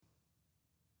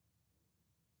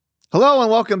Hello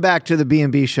and welcome back to the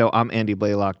B&B Show. I'm Andy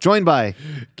Blaylock, joined by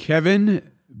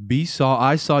Kevin B. Saw.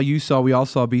 I saw, you saw, we all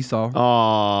saw B. Saw.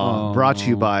 brought to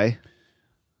you by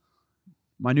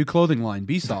My new clothing line,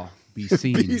 B. Saw. Be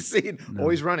seen. Be Seen. No.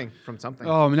 Always running from something.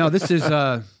 Oh, no, this is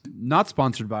not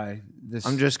sponsored by this.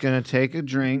 I'm just going to take a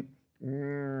drink.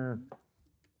 Are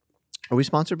we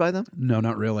sponsored by them? No,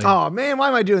 not really. Oh, man, why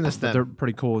am I doing this But then? they're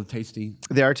pretty cool and tasty.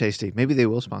 They are tasty. Maybe they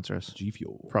will sponsor us. G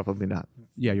Fuel. Probably not.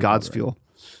 Yeah, you're God's probably right. fuel.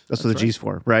 That's what the G's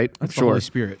for, right? That's the Sure. Holy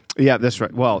Spirit. Yeah, that's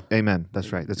right. Well, amen.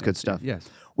 That's right. That's good stuff. Yes.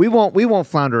 We won't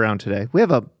flounder around today. We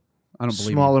have a I don't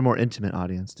believe smaller, more intimate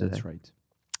audience today. That's right.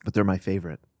 But they're my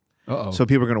favorite. Uh-oh. So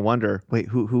people are going to wonder, wait,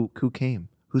 who came?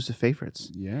 Who's the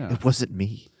favorites? Yeah. It wasn't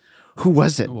me. Who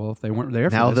was it? Well, if they weren't there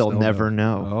for Now this, they'll never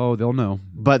know. Oh, they'll know.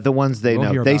 But the ones they We'll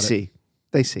know, hear they about it. see.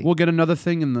 They see. We'll get another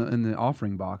thing in the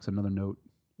offering box, another note.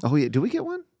 Oh, yeah. Do we get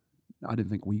one? I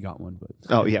didn't think we got one, but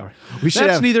Oh, yeah. We should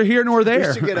that's have. neither here nor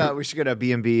there. We should get a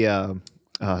B&B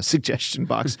suggestion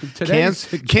box. Today's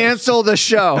suggestion. Cancel the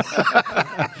show.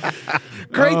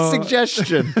 Great Oh.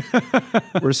 suggestion.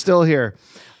 We're still here.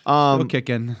 Still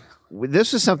kicking.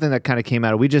 This is something that kind of came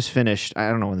out. We just finished. I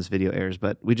don't know when this video airs,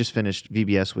 but we just finished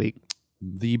VBS week.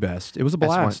 The best. It was a That's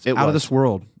one- blast. it Out of was. this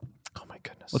world. Oh my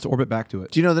goodness. Let's orbit back to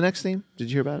it. Do you know the next theme? Did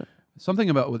you hear about it? Something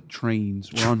about with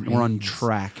trains. We're on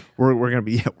track. We're gonna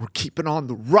be we're keeping on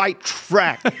the right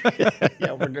track.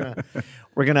 Yeah,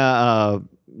 we're gonna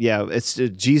it's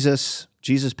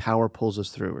Jesus power pulls us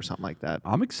through or something like that.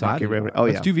 I'm excited. Oh,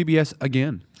 Let's yeah. do VBS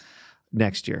again.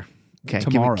 Next year. Okay,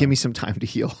 Tomorrow. give me some time to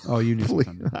heal. Oh, you need some Please.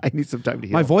 time. I need some time to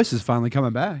heal. My voice is finally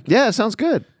coming back. Yeah, it sounds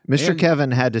good. Mr. And-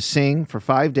 Kevin had to sing for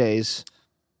 5 days,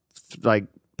 like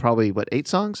probably 8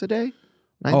 songs a day?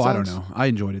 9 songs? I don't know. I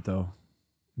enjoyed it though.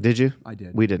 Did you? I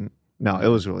did. We didn't. No, it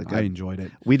was really good. I enjoyed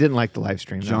it. We didn't like the live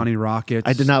stream. though. Johnny Rockets.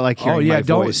 I did not like hearing my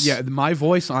voice. Yeah, my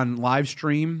voice on live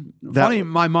stream. That- Funny,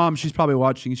 my mom, she's probably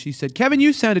watching. She said, "Kevin,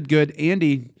 you sounded good."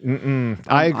 Andy,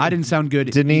 I didn't sound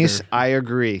good. Denise, either. I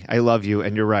agree. I love you,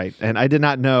 and you're right. And I did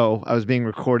not know I was being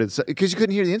recorded because you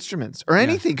couldn't hear the instruments or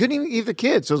anything. Couldn't even hear the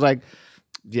kids. So it was like,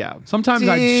 yeah. Sometimes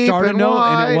I'd Deep start a and note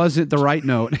wide. and it wasn't the right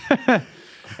note.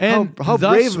 And How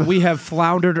thus brave. we have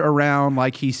floundered around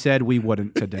like he said we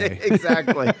wouldn't today.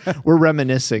 Exactly. We're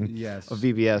reminiscing Yes. of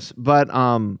VBS. But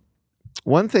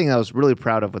one thing I was really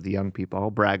proud of with the young people,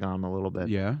 I'll brag on them a little bit,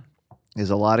 Yeah. is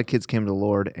a lot of kids came to the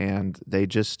Lord and they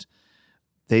just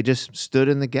stood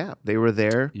in the gap. They were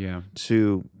there Yeah.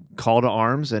 to call to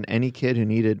arms, and any kid who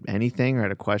needed anything or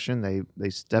had a question, they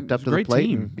stepped up It's to a the great plate.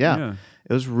 team. And, yeah, Yeah.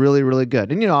 it was really, really good.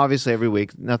 And obviously every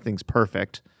week nothing's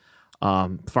perfect.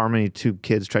 Far many 2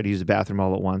 kids tried to use the bathroom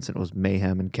all at once, and it was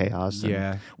mayhem and chaos. And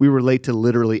Yeah. we were late to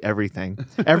literally everything.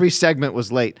 Every segment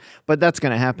was late, but that's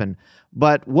going to happen.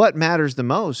 But what matters the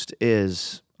most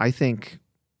is, I think,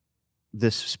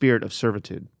 this spirit of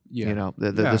servitude. Yeah.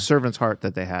 The servant's heart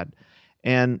that they had,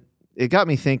 and it got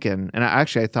me thinking. And I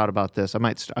thought about this. I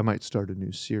might start a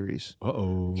new series,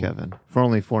 Uh-oh. Kevin, for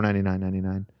only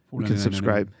 $4.99.99. You can $4.99.99.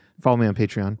 subscribe. Follow me on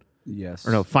Patreon. Yes.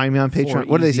 Or no, find me on Patreon. For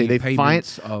What do they say? easy They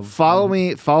payments of- follow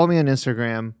me on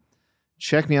Instagram.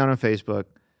 Check me out on Facebook.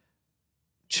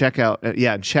 Check out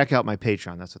my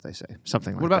Patreon. That's what they say.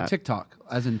 Something like What that. about TikTok?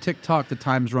 As in TikTok, the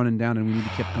time's running down and we need to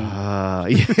keep going.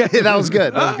 Yeah, that was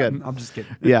good. That was good. I'm just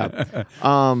kidding. Yeah.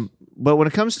 But when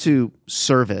it comes to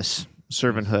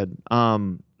servanthood,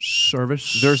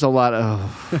 Service. there's a lot of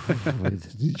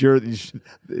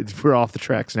we're off the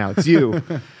tracks now. It's you.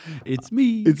 It's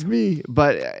me. It's me.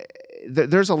 But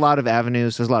there's a lot of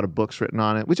avenues. There's a lot of books written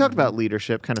on it. We talked about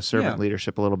leadership, kind of servant Yeah.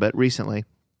 leadership a little bit recently.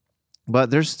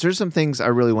 But there's some things I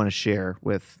really want to share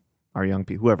with our young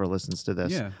people, whoever listens to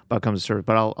this, Yeah. about comes to service.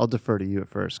 But I'll defer to you at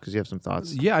first because you have some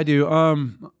thoughts. Yeah, I do.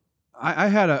 I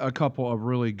had a couple of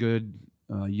really good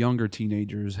younger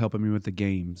teenagers helping me with the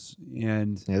games,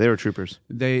 and Yeah, they were troopers.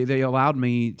 they allowed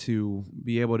me to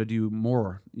be able to do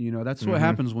more. That's what Mhm.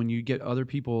 happens when you get other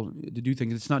people to do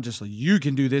things. It's not just like you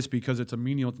can do this because it's a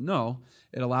menial. No,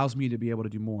 it allows me to be able to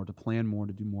do more, to plan more,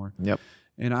 to do more. Yep.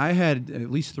 And I had at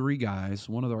least 3 guys,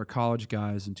 one of our college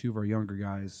guys and 2 of our younger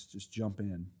guys, just jump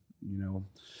in.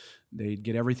 They'd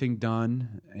get everything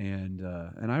done, and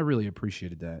I really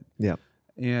appreciated that. Yep.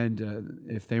 And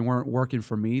if they weren't working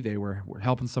for me, they were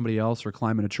helping somebody else or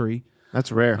climbing a tree.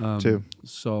 That's rare too.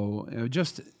 So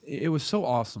it was so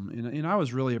awesome, and I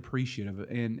was really appreciative.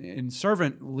 And in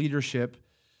servant leadership,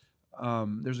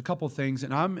 there's a couple things,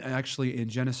 and I'm actually in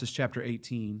Genesis chapter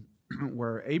 18,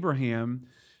 where Abraham,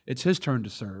 it's his turn to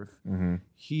serve. Mm-hmm.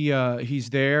 He's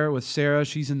there with Sarah.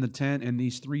 She's in the tent, and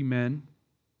these 3 men,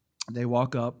 they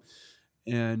walk up,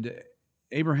 and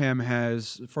Abraham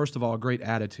has, first of all, a great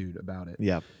attitude about it.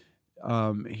 Yep.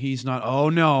 He's not, oh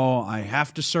no, I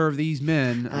have to serve these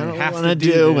men. I don't have wanna to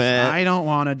do this. it. I don't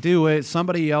want to do it.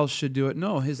 Somebody else should do it.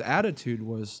 No, his attitude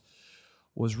was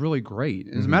really great.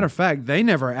 As a matter of fact, they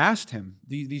never asked him.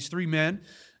 These three men,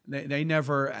 they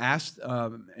never asked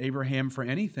Abraham for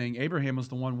anything. Abraham was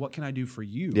the one, what can I do for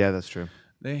you? Yeah, that's true.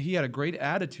 He had a great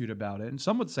attitude about it. And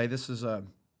some would say this is a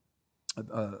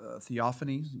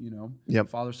theophany, Yep.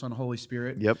 Father, Son, Holy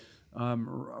Spirit. Yep.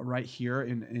 Right here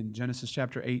in Genesis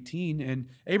chapter 18. And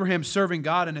Abraham serving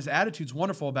God, and his attitude's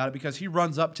wonderful about it because he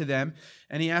runs up to them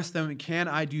and he asks them, can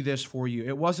I do this for you?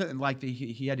 It wasn't like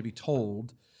he had to be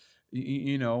told.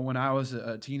 When I was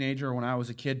a teenager or when I was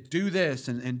a kid, do this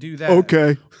and do that.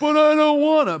 Okay. But I don't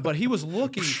want to. But he was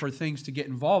looking for things to get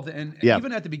involved in. And Yeah.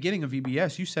 even at the beginning of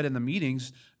VBS, you said in the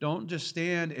meetings, don't just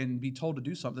stand and be told to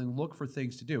do something. Look for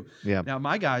things to do. Yeah. Now,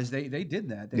 my guys, they did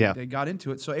that. Yeah. They got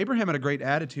into it. So Abraham had a great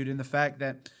attitude in the fact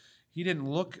that he didn't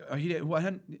look,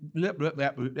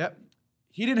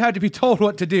 he didn't have to be told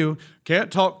what to do.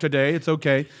 Can't talk today. It's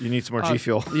okay. You need some more G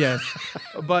Fuel. Yes.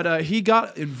 But he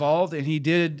got involved and he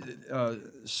did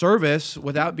service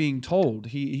without being told.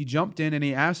 He jumped in and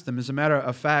he asked them. As a matter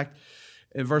of fact,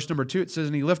 in verse number 2, it says,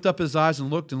 and he lifted up his eyes and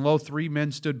looked, and lo, 3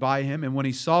 men stood by him. And when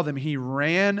he saw them, he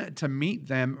ran to meet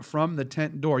them from the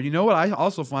tent door. You know what I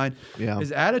also find? Yeah.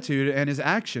 His attitude and his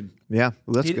action. Yeah,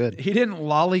 well, that's good. He didn't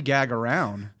lollygag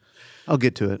around. I'll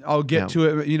get to it. I'll get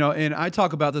to it, and I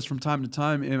talk about this from time to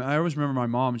time, and I always remember my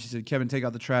mom, she said, Kevin, take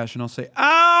out the trash, and I'll say,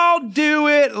 I'll do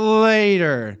it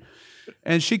later.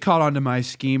 And she caught on to my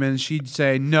scheme, and she'd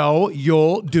say, no,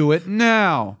 you'll do it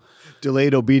now.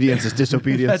 Delayed obedience is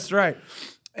disobedience. That's right.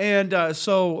 And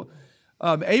so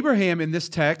Abraham in this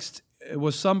text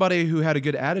was somebody who had a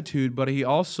good attitude, but he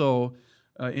also,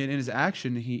 in his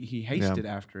action, he hasted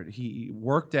after it. He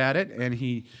worked at it, and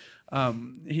he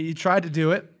tried to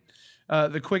do it.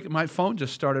 My phone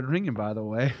just started ringing, by the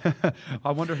way.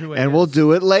 I wonder who it is. And we'll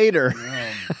do it later.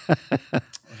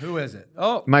 Who is it?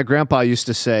 Oh, My grandpa used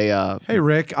to say, hey,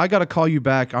 Rick, I got to call you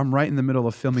back. I'm right in the middle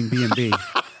of filming B&B.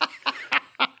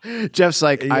 Jeff's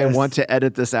like, I Yes. want to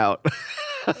edit this out.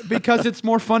 Because it's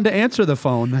more fun to answer the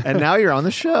phone. And now you're on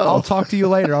the show. I'll talk to you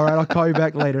later. All right, I'll call you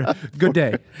back later. Good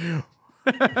day.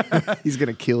 He's going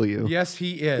to kill you. Yes,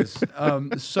 he is.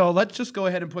 So let's just go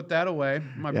ahead and put that away.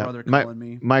 My Yeah. brother calling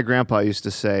me. My grandpa used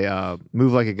to say,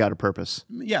 move like it got a purpose.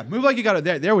 Yeah, move like you got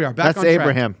it. There we are. Back That's on track.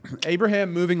 Abraham.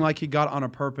 Abraham moving like he got on a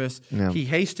purpose. Yeah. He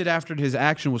hasted after it. His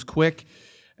action was quick.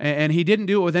 And he didn't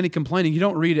do it with any complaining. You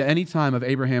don't read at any time of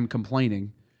Abraham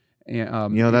complaining.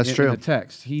 That's true. In the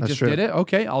text. He That's just true. did it.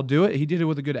 Okay, I'll do it. He did it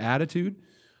with a good attitude.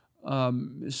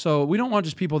 So we don't want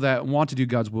just people that want to do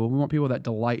God's will. We want people that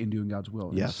delight in doing God's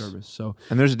will in Yes. the service. So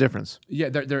And there's a difference. yeah,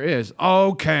 there is.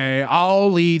 Okay,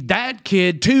 I'll lead that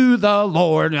kid to the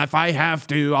Lord. And if I have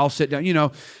to, I'll sit down. Yeah.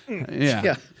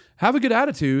 Yeah. Have a good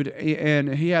attitude.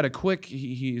 And he had a quick,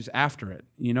 he's after it.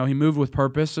 He moved with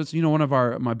purpose. It's, one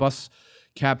of my bus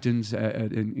captains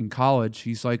in college.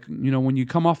 He's like, when you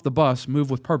come off the bus, move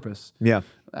with purpose. Yeah.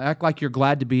 Act like you're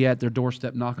glad to be at their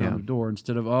doorstep knocking on the door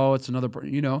instead of, oh, it's another,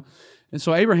 And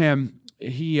so Abraham,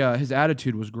 his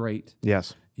attitude was great.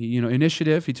 Yes.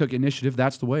 Initiative. He took initiative.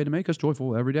 That's the way to make us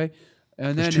joyful every day.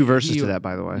 And There's then 2 verses to that,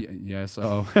 by the way. Yes.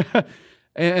 Oh,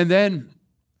 and then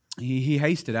he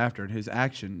hasted after it, his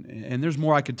action. And there's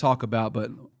more I could talk about,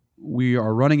 but we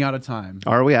are running out of time.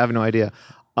 Are we? I have no idea.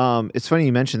 It's funny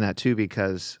you mentioned that too,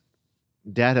 because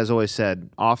Dad has always said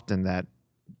often that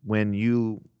when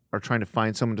you are trying to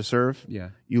find someone to serve, Yeah.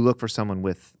 you look for someone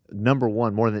with, number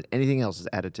one, more than anything else, is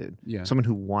attitude. Yeah. Someone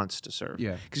who wants to serve.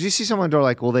 Yeah. Because you see someone door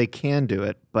like, well, they can do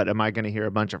it, but am I going to hear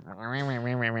a bunch of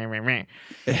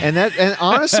and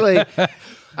honestly,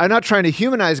 I'm not trying to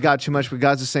humanize God too much, but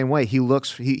God's the same way.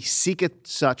 He seeketh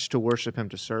such to worship him,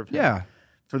 to serve him. Yeah.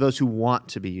 For those who want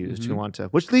to be used, who want to,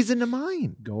 which leads into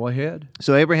mine. Go ahead.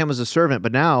 So Abraham was a servant,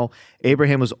 but now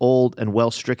Abraham was old and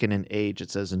well stricken in age, it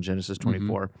says in Genesis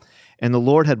 24. And the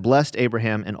Lord had blessed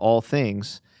Abraham in all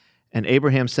things. And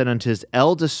Abraham said unto his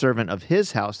eldest servant of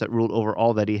his house that ruled over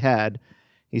all that he had,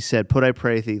 he said, put, I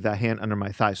pray thee, thy hand under my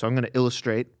thigh. So I'm going to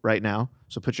illustrate right now.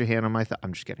 So put your hand on my thigh.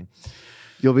 I'm just kidding.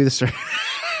 You'll be the servant.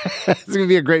 It's going to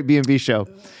be a great B&B show.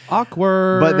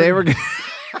 Awkward. But they were...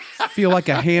 feel like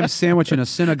a ham sandwich in a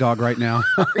synagogue right now.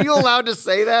 Are you allowed to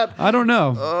say that? I don't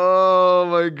know. Oh,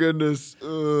 my goodness.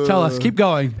 Tell us. Keep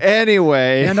going.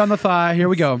 Anyway. Hand on the thigh. Here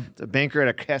we go. The banker at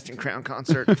a Casting Crown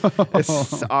concert.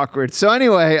 It's awkward. So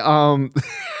anyway,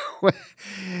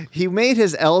 he made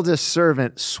his eldest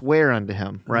servant swear unto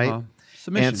him, right?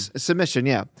 Submission. And submission,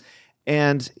 yeah.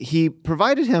 And he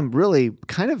provided him really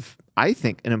kind of, I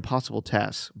think, an impossible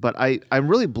task. But I'm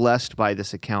really blessed by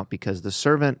this account because the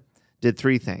servant did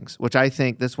three things, which I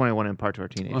think this one I want to impart to our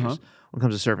teenagers when it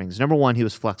comes to serving. Number one, he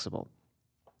was flexible.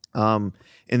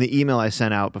 In the email I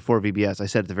sent out before VBS, I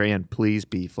said at the very end, please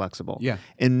be flexible. Yeah.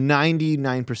 And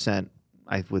 99%,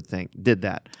 I would think, did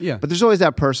that. Yeah. But there's always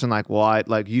that person like, well, I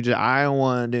don't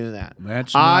want to do that.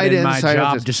 That's not in my sign up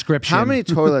job for this. description. How many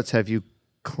toilets have you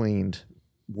cleaned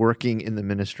working in the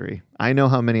ministry? I know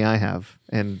how many I have,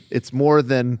 and it's more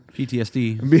than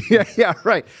PTSD. yeah,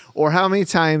 right. Or how many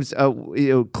times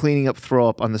cleaning up throw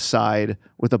up on the side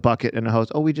with a bucket and a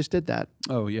hose? Oh, we just did that.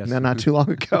 Oh, yes. Not too long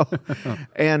ago.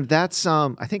 And that's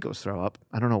I think it was throw up.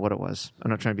 I don't know what it was.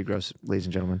 I'm not trying to be gross, ladies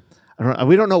and gentlemen.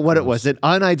 We don't know what it was. An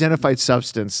unidentified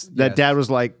substance that Dad was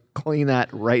like, clean that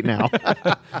right now.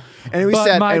 And we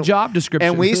said my job description.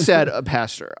 And we said,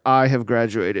 Pastor, I have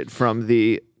graduated from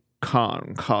the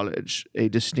Conn College, a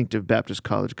distinctive Baptist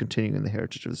college continuing in the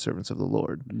heritage of the servants of the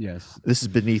Lord. Yes. This is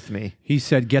beneath me. He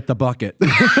said, get the bucket.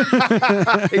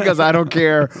 Because I don't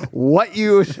care what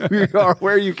you are,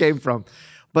 where you came from.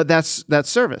 But that's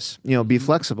service. Be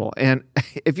flexible. And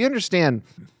if you understand,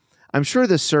 I'm sure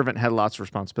this servant had lots of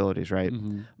responsibilities, right?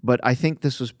 But I think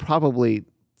this was probably,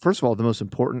 first of all, the most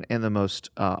important and the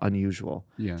most unusual.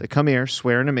 Yeah. They come here,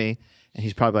 swearing to me, and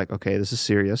he's probably like, okay, this is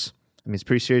serious. I mean, it's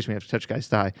pretty serious when you have to touch a guy's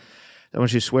thigh. I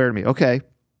want you to swear to me, okay,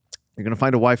 you're going to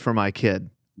find a wife for my kid.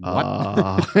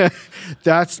 What?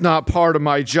 That's not part of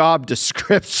my job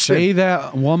description. Say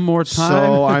that one more time.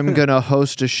 So I'm going to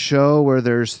host a show where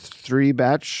there's 3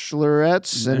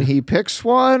 bachelorettes and he picks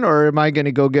one, or am I going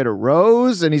to go get a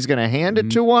rose and he's going to hand it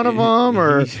to one of them?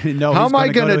 Or No, how he's am I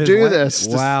gonna going to go to do his this?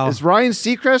 Wow. Is Ryan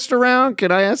Seacrest around?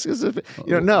 Can I ask this?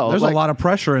 No. There's a lot of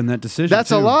pressure in that decision. That's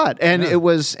too. a lot. And it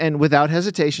was, and without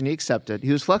hesitation, he accepted.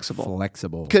 He was flexible.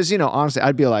 Flexible. Because, honestly,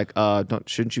 I'd be like,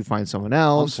 shouldn't you find someone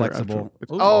else? I'm flexible.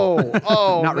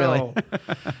 Oh, Not no. really.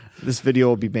 This video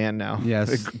will be banned now.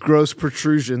 Yes. Gross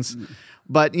protrusions.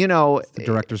 But, The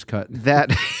director's cut.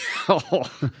 that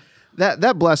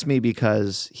that blessed me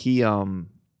because he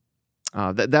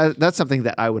that's something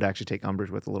that I would actually take umbrage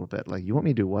with a little bit. Like, you want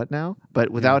me to do what now? But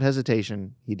without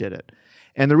hesitation, he did it.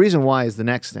 And the reason why is the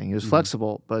next thing. He was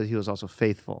flexible, but he was also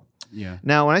faithful. Yeah.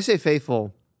 Now, when I say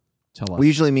faithful, Tell us. we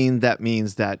usually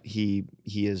means that he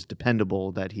is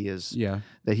dependable, that he is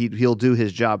that he'll do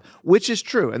his job, which is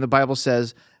true. And the Bible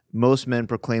says most men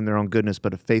proclaim their own goodness,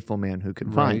 but a faithful man who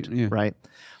can find, right?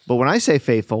 But when I say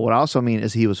faithful, what I also mean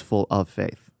is he was full of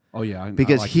faith. Oh yeah,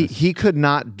 because I like he could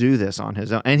not do this on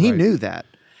his own, and he knew that.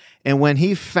 And when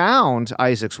he found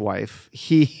Isaac's wife,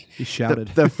 he shouted.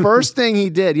 The first thing he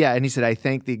did, and he said, "I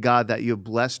thank thee, God, that you have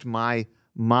blessed my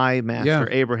master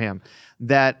Abraham."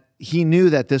 That he knew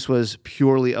that this was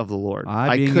purely of the Lord.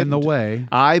 I being in the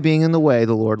way,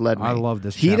 the Lord led me. I love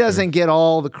this He chapter. doesn't get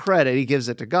all the credit; he gives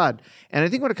it to God. And I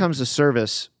think when it comes to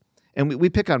service, and we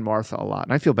pick on Martha a lot,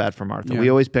 and I feel bad for Martha. We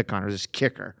always pick on her, just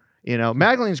kick her.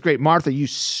 Magdalene's great. Martha, you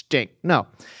stink. No,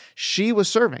 she was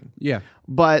serving. Yeah.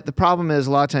 But the problem is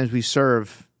a lot of times we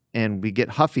serve and we get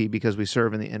huffy because we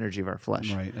serve in the energy of our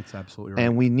flesh. Right. That's absolutely right.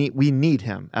 And we need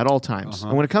him at all times.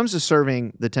 And when it comes to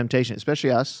serving, the temptation, especially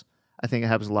us, I think it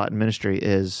happens a lot in ministry,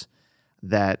 is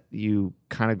that you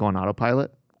kind of go on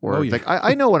autopilot. Or like,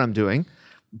 I know what I'm doing,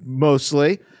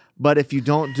 mostly. But if you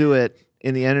don't do it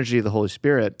in the energy of the Holy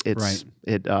Spirit, it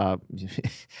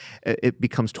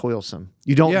becomes toilsome.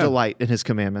 You don't delight in His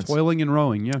commandments. Toiling and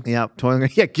rowing, toiling.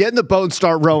 Get in the boat and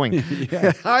start rowing.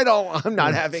 I'm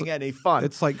not having any fun.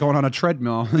 It's like going on a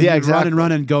treadmill. Yeah, exactly.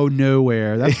 Run and go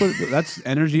nowhere. That's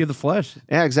energy of the flesh.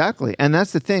 Yeah, exactly. And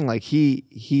that's the thing. Like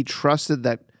he trusted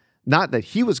that, not that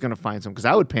he was going to find some, because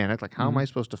I would panic. Like, how am I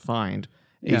supposed to find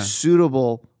a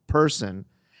suitable person?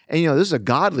 And this is a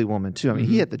godly woman too. I mean,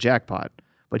 he hit the jackpot.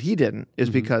 But he didn't, is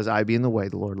because I be in the way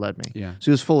the Lord led me. Yeah. So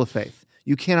he was full of faith.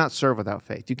 You cannot serve without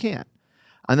faith. You can't.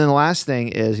 And then the last thing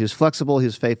is he was flexible, he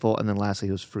was faithful, and then lastly,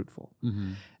 he was fruitful.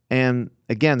 And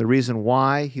again, the reason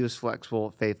why he was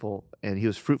flexible, faithful, and he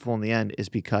was fruitful in the end is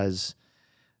because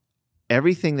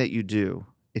everything that you do,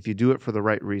 if you do it for the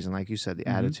right reason, like you said, the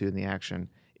attitude and the action,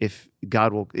 if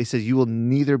God will, it says, you will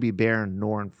neither be barren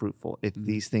nor unfruitful if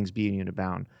these things be in you and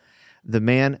abound. The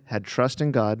man had trust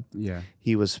in God. Yeah.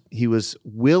 He was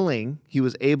willing, he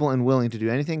was able and willing to do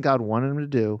anything God wanted him to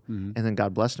do, and then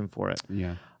God blessed him for it.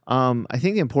 Yeah. I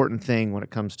think the important thing when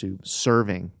it comes to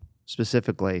serving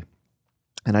specifically,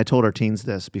 and I told our teens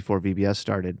this before VBS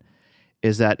started,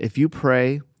 is that if you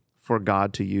pray for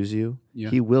God to use you,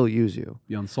 He will use you.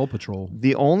 Be on soul patrol.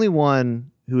 The only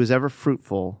one who is ever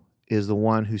fruitful is the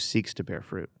one who seeks to bear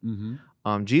fruit.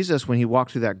 Jesus, when he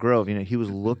walked through that grove, he was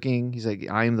looking, he's like,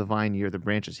 I am the vine, you're the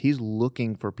branches. He's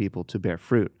looking for people to bear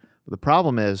fruit. But the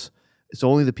problem is, it's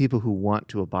only the people who want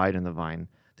to abide in the vine,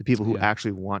 the people who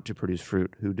actually want to produce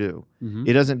fruit who do.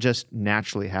 It doesn't just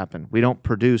naturally happen. We don't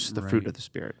produce the fruit of the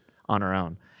Spirit on our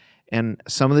own. And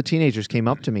some of the teenagers came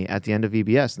up to me at the end of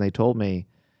VBS, and they told me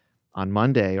on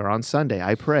Monday or on Sunday,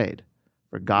 I prayed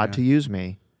for God to use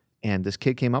me. And this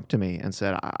kid came up to me and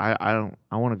said, I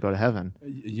want to go to heaven.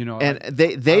 You know, and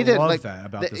they didn't love like that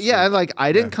about this yeah, group. like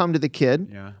I didn't come to the kid.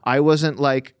 Yeah. I wasn't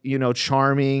like,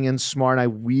 charming and smart. I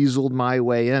weaseled my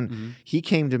way in. He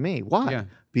came to me. Why? Yeah.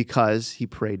 Because he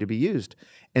prayed to be used.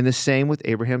 And the same with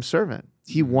Abraham's servant.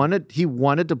 He wanted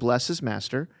to bless his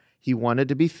master. He wanted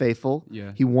to be faithful.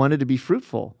 Yeah. He wanted to be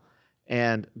fruitful.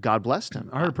 And God blessed him.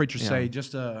 I heard a preacher say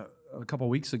just a couple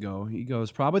weeks ago, he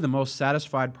goes, probably the most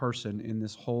satisfied person in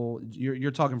this whole,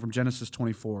 you're talking from Genesis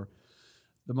 24,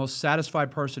 the most satisfied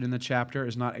person in the chapter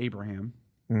is not Abraham.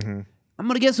 I'm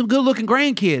going to get some good-looking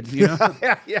grandkids, yeah.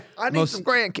 I need some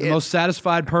grandkids. The most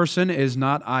satisfied person is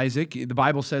not Isaac. The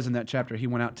Bible says in that chapter he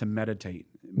went out to meditate.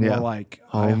 More like,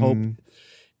 I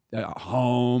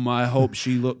hope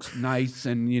she looks nice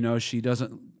and, she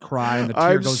doesn't cry and the tear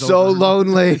I'm goes so over.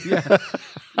 lonely.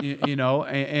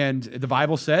 And the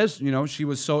Bible says, she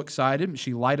was so excited.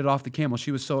 She lighted off the camel.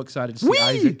 She was so excited to see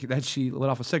Isaac that she lit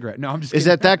off a cigarette. No, I'm just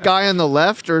kidding. Is that guy on the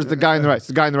left or is the guy on the right? It's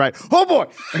the guy on the right. Oh, boy.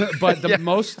 But the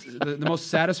most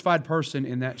satisfied person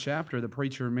in that chapter, the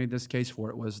preacher made this case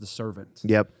for it, was the servant.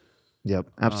 Yep.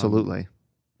 Absolutely.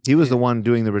 He was the one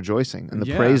doing the rejoicing and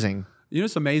the praising.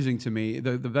 It's amazing to me.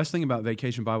 The best thing about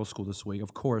Vacation Bible School this week,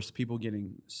 of course, people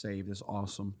getting saved is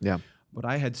awesome. Yeah. But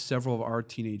I had several of our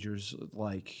teenagers,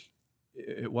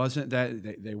 it wasn't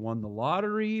that they won the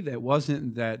lottery. That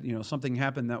wasn't that, something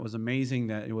happened that was amazing,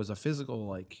 that it was a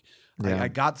physical, I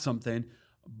got something.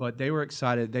 But they were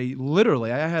excited. They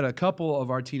literally, I had a couple of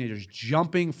our teenagers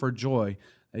jumping for joy.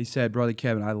 They said, Brother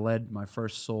Kevin, I led my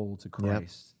first soul to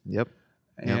Christ. Yep.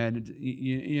 And,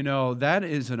 that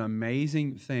is an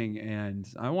amazing thing. And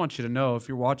I want you to know, if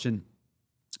you're watching,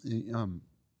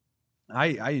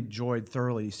 I enjoyed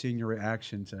thoroughly seeing your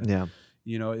reaction to,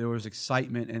 there was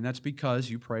excitement. And that's because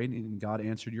you prayed and God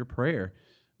answered your prayer.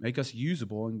 Make us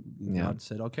usable. And God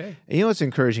said, okay. And what's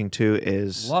encouraging, too,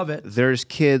 is love it. There's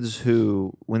kids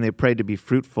who, when they prayed to be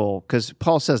fruitful, because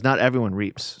Paul says not everyone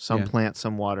reaps. Some plant,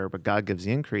 some water, but God gives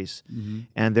the increase.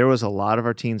 And there was a lot of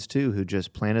our teens, too, who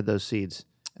just planted those seeds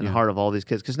in the heart of all these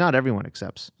kids, because not everyone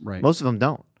accepts. Right. Most of them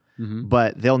don't.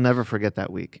 But they'll never forget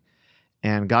that week.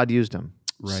 And God used them.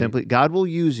 Right. Simply, God will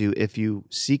use you if you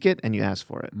seek it and you ask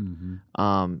for it.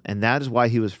 And that is why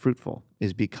he was fruitful,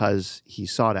 is because he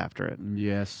sought after it.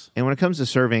 Yes. And when it comes to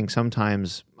serving,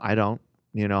 sometimes I don't.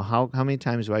 How many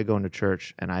times do I go into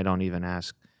church and I don't even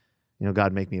ask,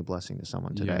 God, make me a blessing to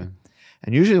someone today? Yeah.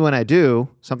 And usually when I do,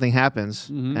 something happens,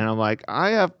 and I'm like,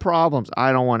 I have problems.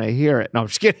 I don't want to hear it. No, I'm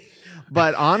just kidding.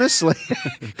 But honestly,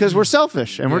 because we're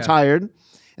selfish and we're tired,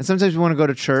 and sometimes we want to go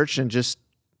to church and just,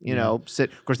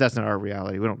 sit. Of course, that's not our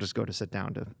reality. We don't just go to sit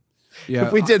down to. Yeah,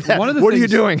 if we did that, what are you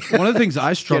doing? One of the things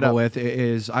I struggle with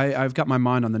is I've got my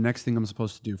mind on the next thing I'm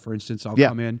supposed to do. For instance, I'll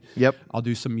come in. I'll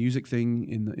do some music thing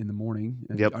in the morning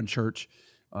on church.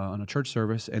 On a church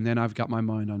service, and then I've got my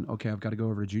mind on, okay, I've got to go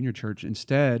over to junior church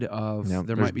instead of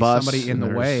there might be somebody in the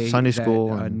way Sunday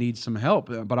school that needs some help.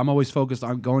 But I'm always focused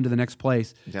on going to the next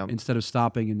place instead of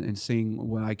stopping and seeing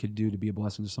what I could do to be a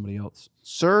blessing to somebody else.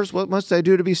 Sirs, what must I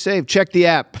do to be saved? Check the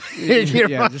app.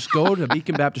 Just go to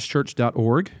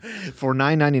beaconbaptistchurch.org. For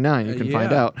 $9.99, you can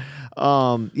find out.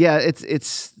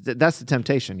 That's the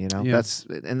temptation,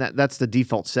 That's the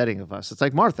default setting of us. It's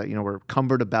like Martha, we're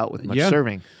cumbered about with much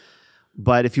serving.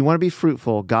 But if you want to be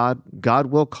fruitful, God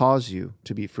will cause you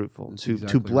to be fruitful,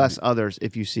 to bless others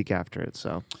if you seek after it.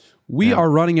 So we are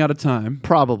running out of time.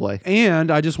 Probably.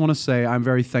 And I just want to say I'm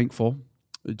very thankful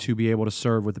to be able to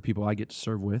serve with the people I get to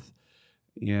serve with.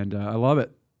 And I love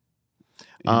it.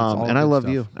 And I love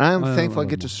you. I'm thankful I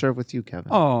get to serve with you,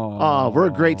 Kevin. Oh, we're a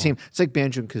great team. It's like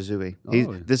Banjo and Kazooie.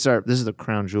 This is the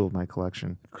crown jewel of my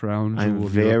collection. Crown jewel. I'm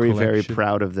very, very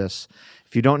proud of this.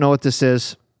 If you don't know what this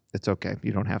is, it's okay.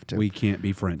 You don't have to. We can't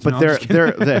be friends. But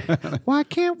they're why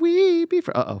can't we be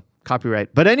friends? Uh-oh.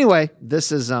 Copyright. But anyway,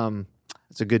 this is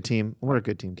it's a good team. What a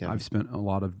good team, Kevin. I've spent a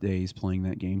lot of days playing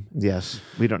that game. Yes.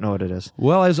 We don't know what it is.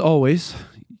 Well, as always,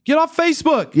 get off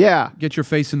Facebook. Yeah. Get your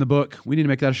face in the book. We need to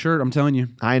make that a shirt, I'm telling you.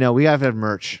 I know. We have to have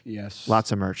merch. Yes.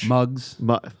 Lots of merch. Mugs.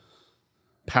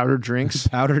 Powdered drinks.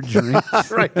 Powdered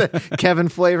drinks. Right. Kevin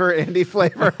flavor, Andy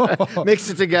flavor. Mix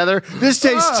it together. This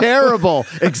tastes terrible.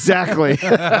 Exactly.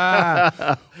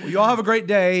 Well, you all have a great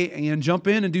day and jump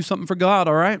in and do something for God,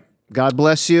 all right? God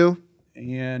bless you.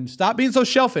 And stop being so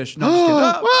shellfish. No,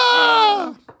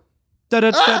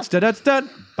 I'm just kidding.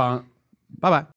 Bye-bye.